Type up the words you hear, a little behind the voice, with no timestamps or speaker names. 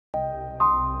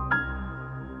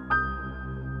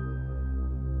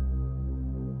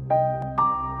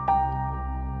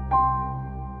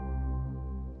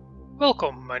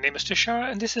Welcome, my name is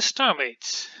Tushar and this is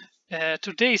StarMade.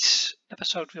 Today's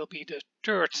episode will be the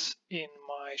third in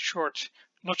my short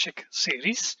logic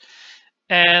series,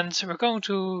 and we're going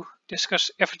to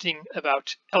discuss everything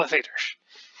about elevators.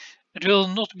 It will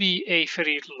not be a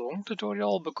very long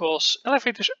tutorial because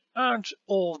elevators aren't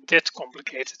all that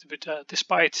complicated, but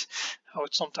despite how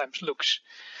it sometimes looks.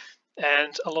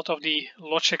 And a lot of the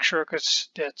logic circuits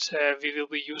that we will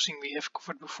be using we have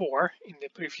covered before in the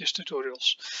previous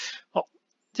tutorials. Well,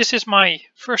 this is my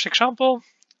first example,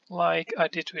 like I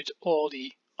did with all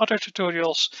the other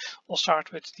tutorials. I'll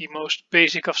start with the most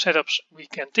basic of setups we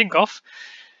can think of.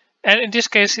 And in this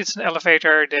case, it's an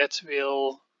elevator that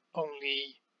will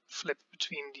only flip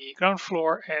between the ground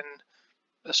floor and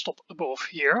a stop above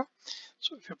here.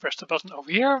 So if you press the button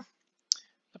over here,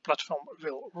 the platform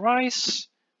will rise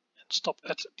and stop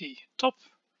at the top.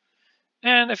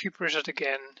 And if you press it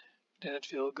again, then it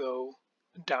will go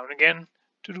down again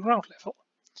to the ground level.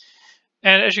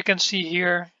 And as you can see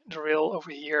here, the rail over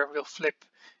here will flip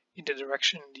in the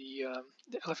direction the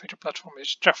elevator platform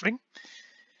is traveling.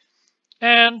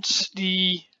 And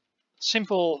the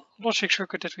simple logic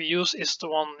circuit that we use is the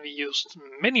one we used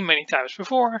many times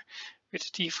before, with the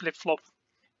T flip-flop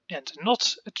and a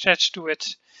knot attached to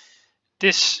it.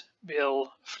 This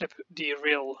will flip the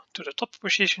rail to the top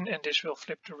position and this will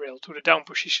flip the rail to the down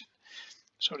position.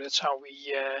 So that's how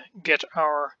we get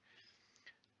our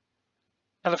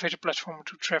elevator platform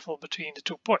to travel between the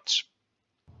 2 points.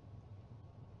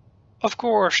 Of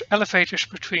course, elevators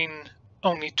between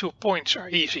only 2 points are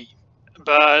easy,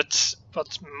 but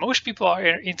what most people are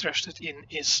interested in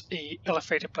is an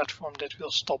elevator platform that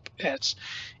will stop at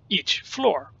each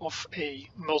floor of a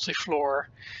multi-floor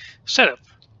setup,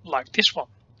 like this one.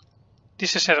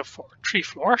 This is set up for 3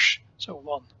 floors, so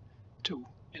 1, 2,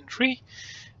 and 3.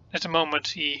 At the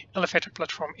moment, the elevator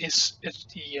platform is at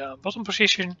the bottom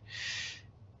position.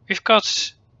 We've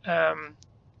got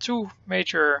 2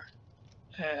 major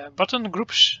button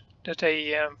groups that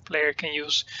a player can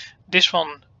use. This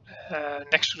one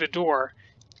next to the door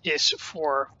is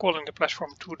for calling the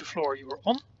platform to the floor you're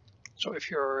on. So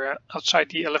if you're outside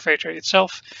the elevator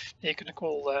itself, then you can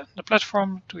call the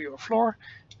platform to your floor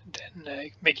and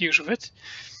then make use of it.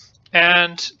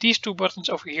 And these 2 buttons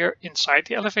over here inside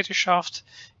the elevator shaft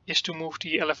is to move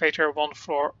the elevator 1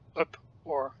 floor up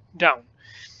or down.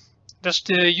 That's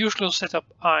the usual setup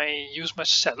I use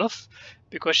myself,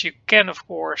 because you can of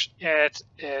course add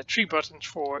 3 buttons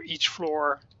for each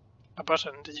floor, a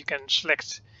button that you can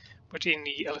select within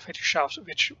the elevator shaft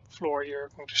which floor you're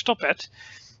going to stop at.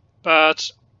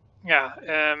 But yeah,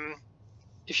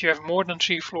 if you have more than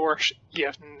 3 floors, you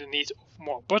have the need of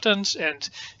more buttons and it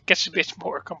gets a bit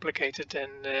more complicated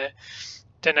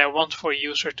than I want for a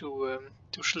user to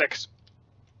select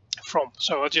from.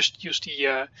 So I'll just use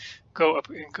the go up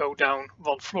and go down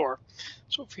 1 floor.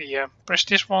 So if we press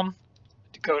this one,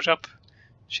 it goes up,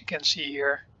 as you can see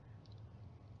here,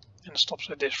 and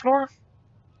stops at this floor.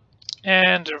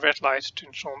 And the red light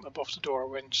turns on above the door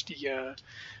when the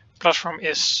platform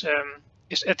is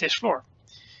at this floor.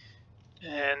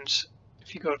 And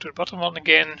if you go to the bottom one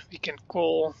again, we can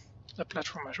call the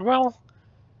platform as well,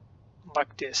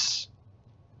 like this.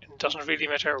 And it doesn't really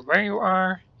matter where you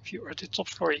are. If you're at the top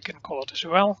floor, you can call it as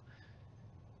well.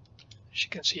 As you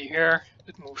can see here,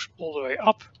 it moves all the way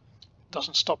up. It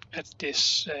doesn't stop at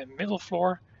this middle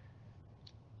floor.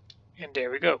 And there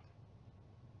we go.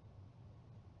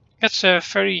 That's a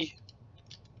very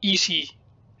easy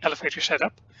elevator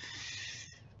setup.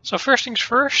 So first things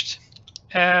first,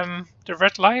 the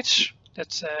red lights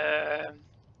that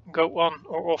go on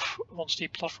or off once the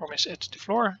platform is at the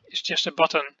floor is just a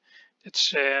button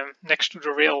that's next to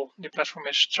the rail the platform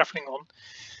is traveling on.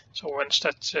 So once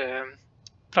that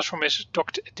platform is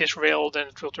docked at this rail, then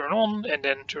it will turn on and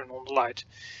then turn on the light.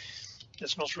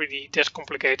 That's not really that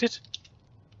complicated.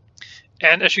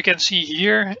 And as you can see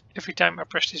here, every time I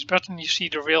press this button, you see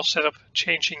the rail setup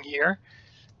changing here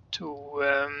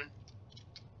to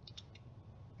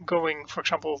going, for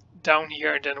example, down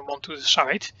here and then one to the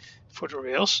side for the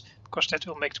rails, because that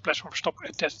will make the platform stop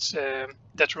at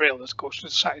that rail that goes to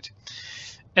the side.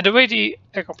 And the way they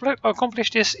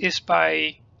accomplish this is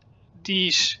by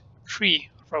these 3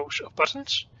 rows of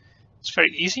buttons. It's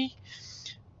very easy.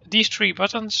 These 3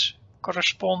 buttons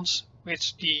correspond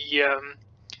with the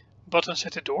buttons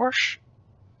at the doors.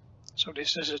 So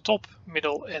this is the top,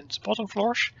 middle and bottom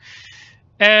floors.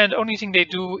 And the only thing they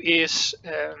do is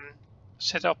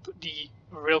set up the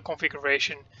rail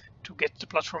configuration to get the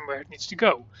platform where it needs to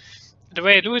go. The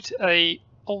way I do it, I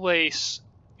always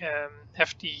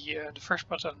have the first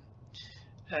button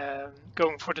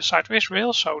going for the sideways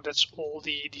rail, so that's all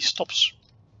the stops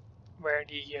where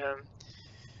the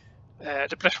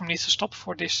the platform needs to stop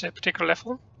for this particular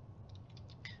level.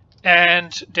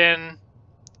 And then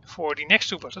for the next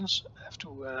two buttons, I have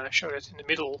to show that in the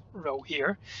middle row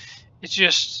here, it's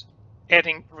just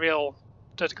adding a rail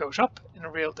that goes up and a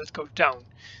rail that goes down.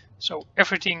 So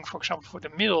everything, for example, for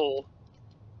the middle,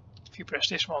 if you press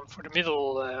this one for the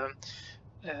middle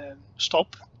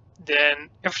stop, then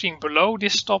everything below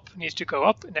this stop needs to go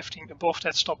up and everything above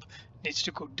that stop needs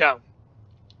to go down.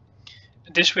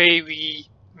 And this way we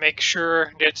make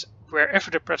sure that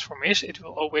wherever the platform is, it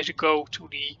will always go to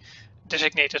the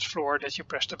designated floor that you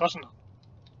press the button on.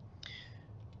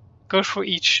 Goes for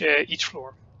each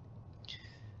floor.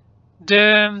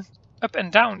 The up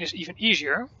and down is even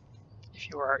easier if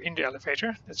you are in the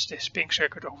elevator. That's this pink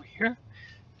circuit over here.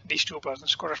 These two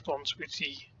buttons correspond with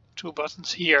the two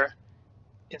buttons here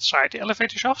inside the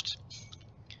elevator shaft.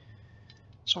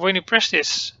 So when you press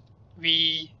this,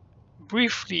 we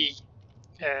briefly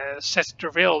set the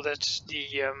rail that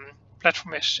the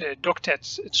platform is docked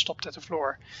at and stopped at the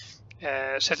floor,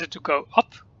 set it to go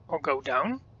up or go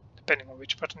down, depending on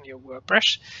which button you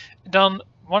press. And then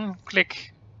one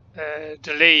click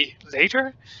delay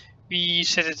later, we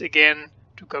set it again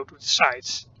to go to the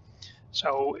sides.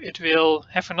 So it will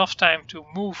have enough time to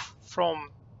move from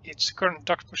its current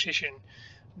docked position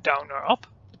down or up,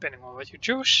 depending on what you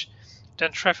choose,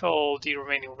 then travel the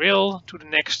remaining rail to the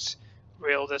next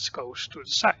rail that goes to the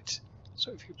side.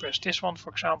 So if you press this one,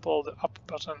 for example, the up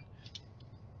button,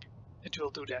 it will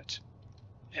do that.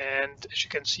 And as you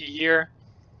can see here,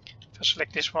 if I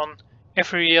select this one,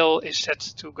 every rail is set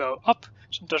to go up,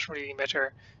 so it doesn't really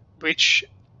matter which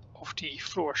of the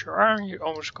floors you are, you're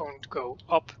always going to go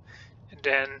up. And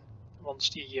then once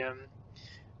the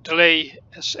delay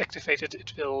is activated,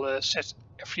 it will set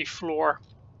every floor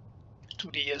to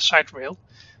the side rail.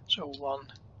 So 1,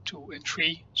 2 and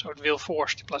 3, so it will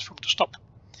force the platform to stop.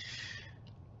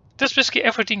 That's basically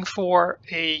everything for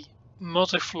a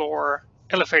multi-floor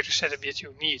elevator setup that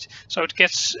you need. So it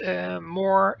gets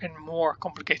more and more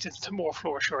complicated the more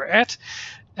floors you're at.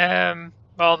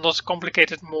 Well, not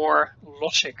complicated, more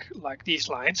logic like these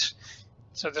lines.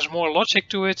 So there's more logic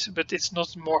to it, but it's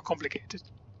not more complicated.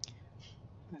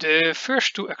 The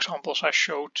first two examples I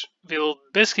showed will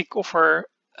basically cover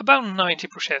about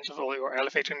 90% of all your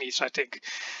elevator needs, I think.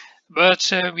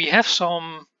 But we have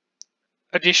some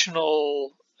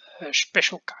additional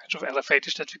special kinds of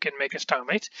elevators that we can make in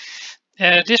StarMade.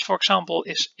 This, for example,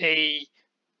 is a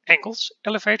angled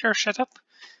elevator setup.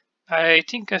 I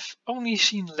think I've only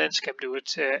seen Landscape do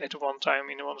it at one time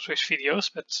in one of his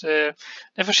videos, but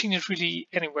never seen it really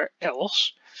anywhere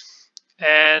else.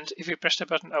 And if you press the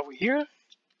button over here,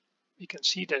 you can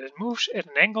see that it moves at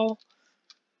an angle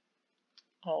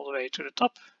all the way to the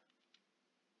top.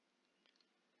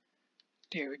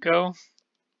 There we go.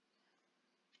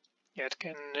 Yeah, it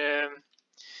can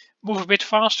move a bit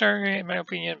faster in my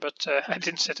opinion, but I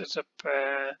didn't set it up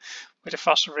with a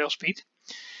faster rail speed.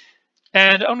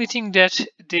 And the only thing that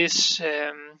this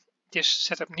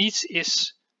setup needs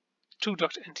is two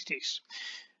docked entities.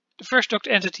 The first docked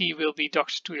entity will be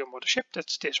docked to your mothership,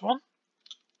 that's this one.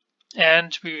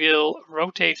 And we will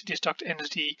rotate this docked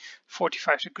entity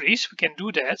 45 degrees. We can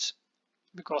do that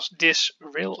because this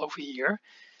rail over here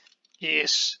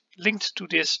is linked to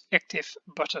this active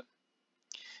button.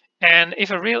 And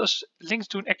if a rail is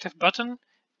linked to an active button,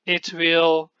 it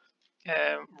will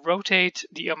rotate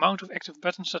the amount of active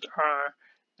buttons that are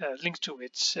linked to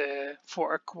it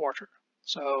for a quarter,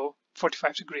 so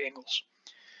 45-degree angles.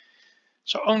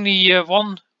 So only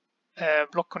one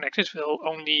block connected will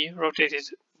only rotate it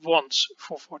once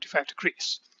for 45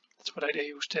 degrees. That's what I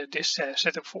used this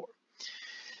setup for.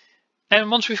 And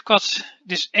once we've got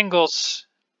this angled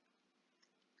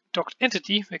docked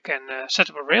entity, we can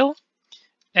set up a rail,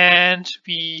 and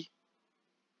we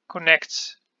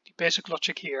connect the basic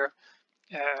logic here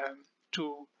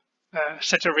to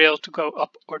set the rail to go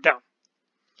up or down.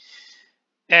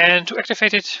 And to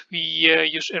activate it, we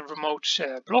use a remote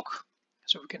block,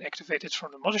 so we can activate it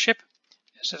from the mothership.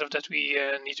 Instead of that, we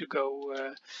need to go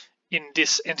in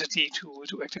this entity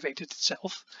to activate it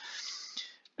itself.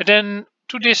 And then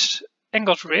to this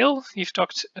angled rail, we've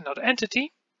docked another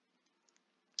entity.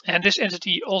 And this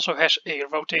entity also has a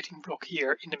rotating block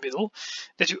here in the middle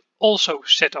that you also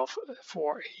set off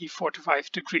for a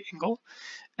 45-degree angle.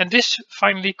 And this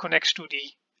finally connects to the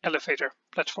elevator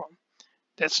platform.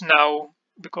 That's now,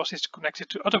 because it's connected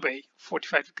the other way,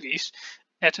 45 degrees,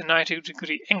 at a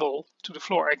 90-degree angle to the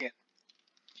floor again.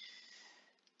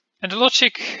 And the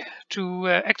logic to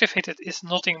activate it is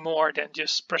nothing more than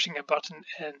just pressing a button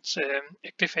and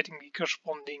activating the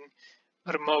corresponding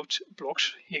remote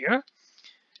blocks here.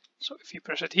 So if you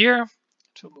press it here,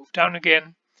 it will move down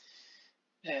again.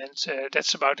 And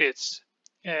that's about it.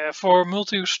 For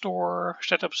multi-store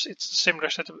setups, it's a similar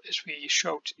setup as we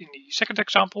showed in the second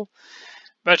example,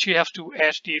 but you have to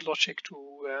add the logic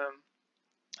to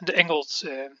the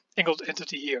angled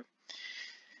entity here.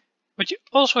 What you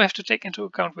also have to take into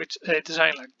account with a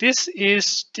design like this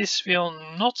is this will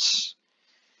not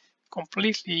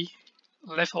completely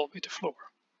level with the floor.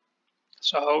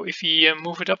 So if we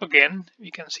move it up again,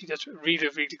 we can see that really,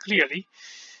 really clearly.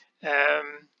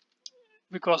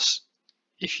 Because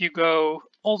if you go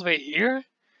all the way here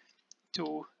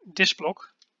to this block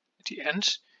at the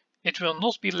end, it will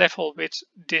not be level with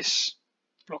this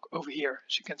block over here,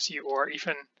 as you can see, or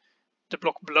even the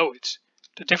block below it.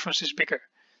 The difference is bigger.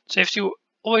 So you have to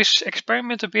always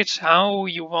experiment a bit how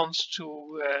you want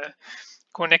to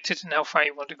connect it and how far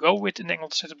you want to go with an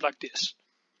angled setup like this.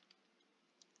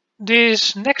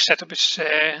 This next setup is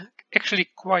actually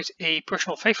quite a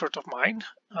personal favorite of mine.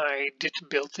 I did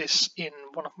build this in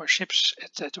one of my ships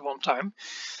at one time.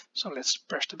 So let's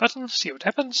press the button, see what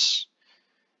happens.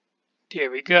 There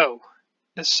we go.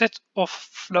 A set of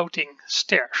floating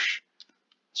stairs,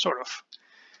 sort of.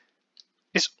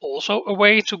 It's also a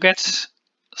way to get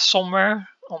somewhere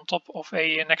on top of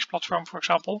a next platform, for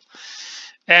example.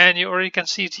 And you already can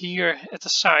see it here at the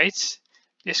side.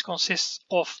 This consists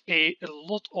of a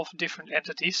lot of different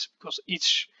entities because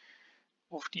each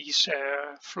of these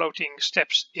floating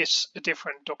steps is a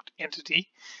different docked entity.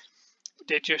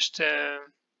 They just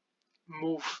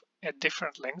move at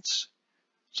different lengths.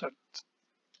 So it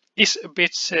is a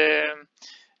bit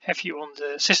heavy on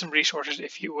the system resources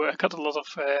if you got a lot of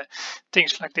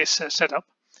things like this set up.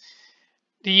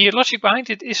 The logic behind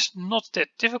it is not that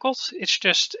difficult. It's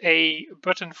just a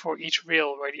button for each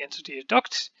rail where the entity is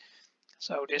docked.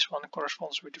 So this one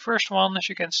corresponds with the first one, as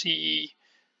you can see,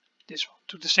 this one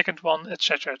to the second one,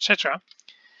 etc, etc.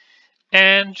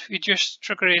 And we just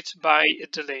trigger it by a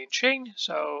delay in chain.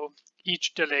 So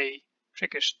each delay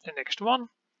triggers the next one,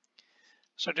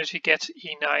 so that we get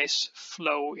a nice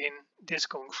flow in this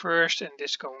going first and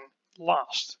this going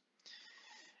last.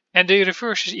 And the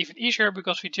reverse is even easier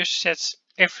because we just set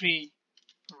every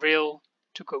rail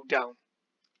to go down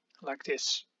like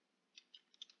this.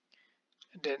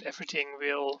 And then everything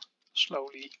will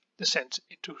slowly descend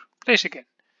into place again.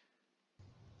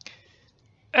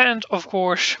 And of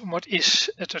course, what is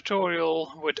a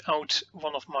tutorial without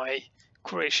one of my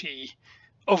crazy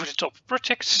over-the-top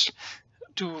projects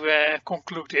to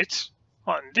conclude it?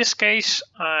 Well, in this case,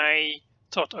 I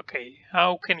thought, okay,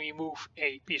 how can we move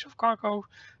a piece of cargo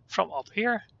from up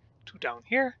here to down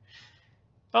here?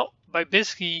 Well, by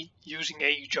basically using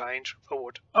a giant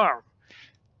robot arm.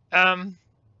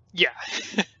 Yeah,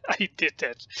 I did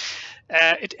that.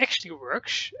 It actually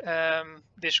works.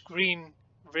 This green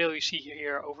rail you see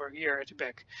here over here at the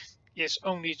back is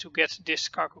only to get this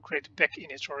cargo crate back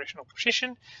in its original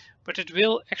position, but it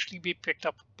will actually be picked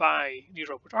up by the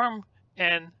robot arm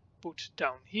and put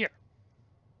down here.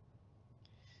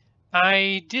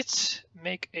 I did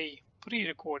make a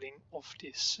pre-recording of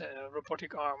this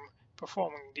robotic arm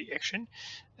performing the action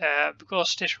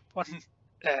because there's one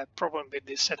problem with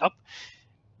this setup.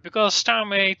 Because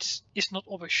StarMade is not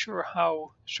always sure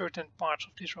how certain parts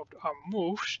of this robot arm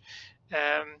moves,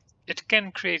 it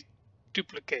can create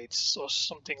duplicates or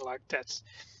something like that,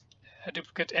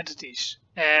 duplicate entities.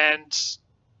 And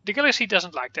the Galaxy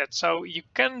doesn't like that, so you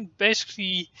can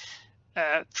basically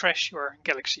trash your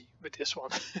Galaxy with this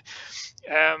one.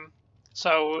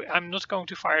 So I'm not going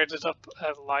to fire it up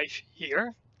live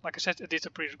here. Like I said, I did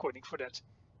a pre-recording for that.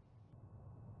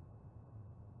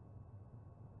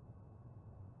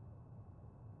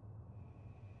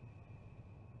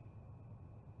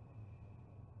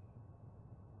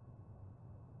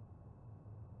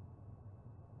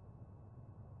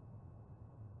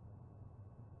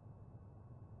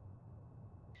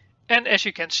 And as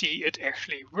you can see, it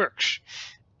actually works.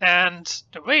 And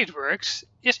the way it works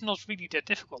is not really that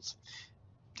difficult.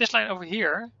 This line over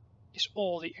here is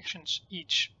all the actions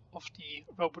each of the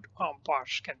robot arm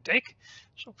parts can take.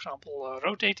 So for example,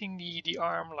 rotating the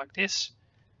arm like this.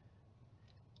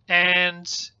 And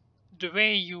the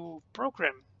way you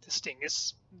program this thing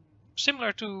is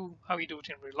similar to how you do it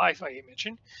in real life, I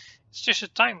imagine. It's just a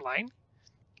timeline.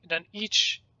 And then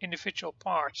each individual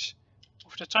part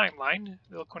of the timeline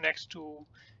will connect to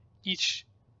each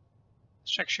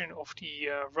section of the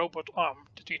robot arm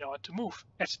that we know how to move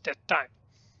at that time.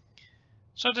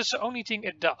 So that's the only thing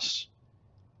it does.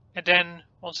 And then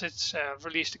once it's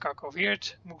released the cargo over here,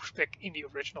 it moves back in the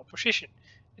original position.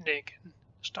 And then you can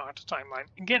start the timeline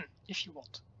again if you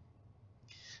want.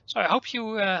 So I hope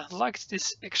you liked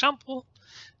this example.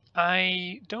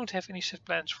 I don't have any set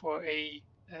plans for a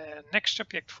next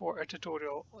subject for a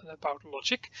tutorial about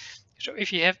logic. So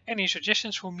if you have any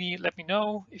suggestions for me, let me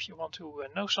know. If you want to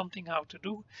know something how to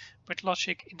do with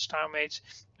logic in StarMade,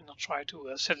 and I'll try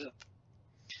to set it up.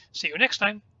 See you next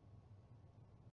time.